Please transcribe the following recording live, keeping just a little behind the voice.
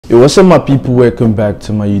Hey, what's up my people, welcome back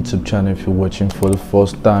to my YouTube channel. If you're watching for the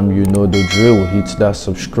first time, you know the drill, hit that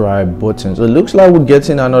subscribe button. So it looks like we're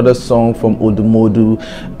getting another song from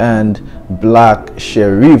Odumodublvck and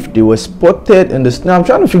Sherif. They were spotted in the snap. I'm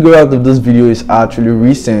trying to figure out if this video is actually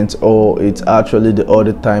recent or it's actually the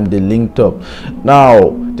other time they linked up. Now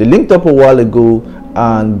they linked up a while ago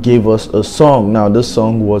and gave us a song. Now this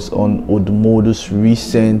song was on Odumodublvck's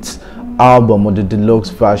recent album, or the deluxe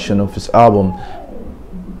version of his album.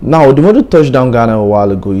 Now Odumodublvck touched down Ghana a while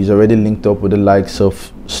ago. He's already linked up with the likes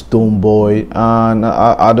of Stonebwoy, and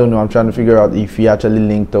I don't know, I'm trying to figure out if he actually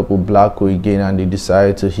linked up with Blacko again and they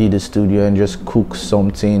decided to hit the studio and just cook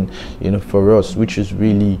something, you know, for us, which is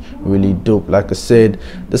really dope. Like I said,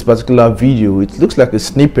 this particular video, it looks like a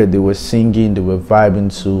snippet. They were singing, they were vibing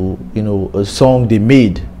to, you know, a song they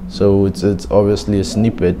made. So it's obviously a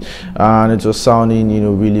snippet, and it was sounding, you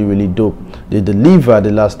know, really dope. They delivered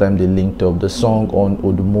the last time they linked up. The song on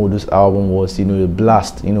Odumodublvck's album was, you know, a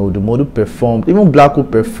blast. You know, Odumodublvck performed, even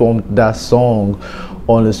Blacko performed that song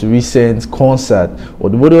on his recent concert.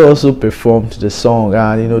 Odumodublvck also performed the song,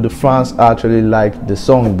 and you know, the fans actually liked the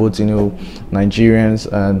song. Both, you know,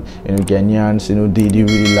 Nigerians and, you know, Ghanaians, you know, they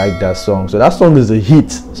really like that song. So that song is a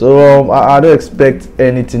hit. So I don't expect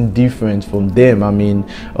anything different from them. I mean,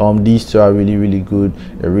 these two are really good.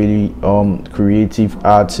 They're really creative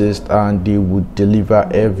artists, and they would deliver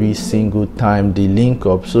every single time they link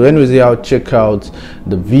up. So anyways, I'll check out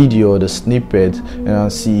the video, the snippet, and I'll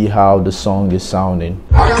see how the song is sounding.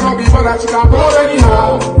 I cannot be sure that you can go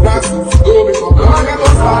anyhow. That's to go before God let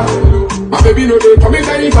us start. My baby no dey commit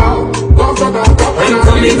anyhow. Don't talk about when I'm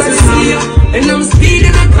coming to see you, and I'm speeding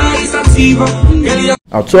a car is a fever.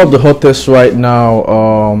 Now, two of the hottest right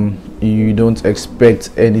now. You don't expect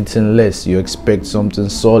anything less. You expect something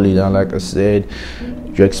solid, and like I said,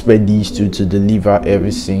 you expect these two to deliver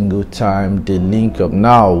every single time they link up.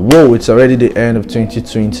 Now, whoa, it's already the end of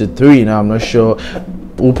 2023. Now I'm not sure,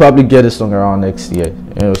 we'll probably get a song around next year,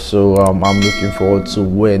 you know, so I'm looking forward to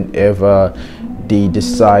whenever they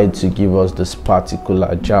decide to give us this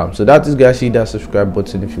particular jam. So that is, guys, hit that subscribe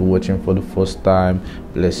button if you're watching for the first time.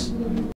 Bless.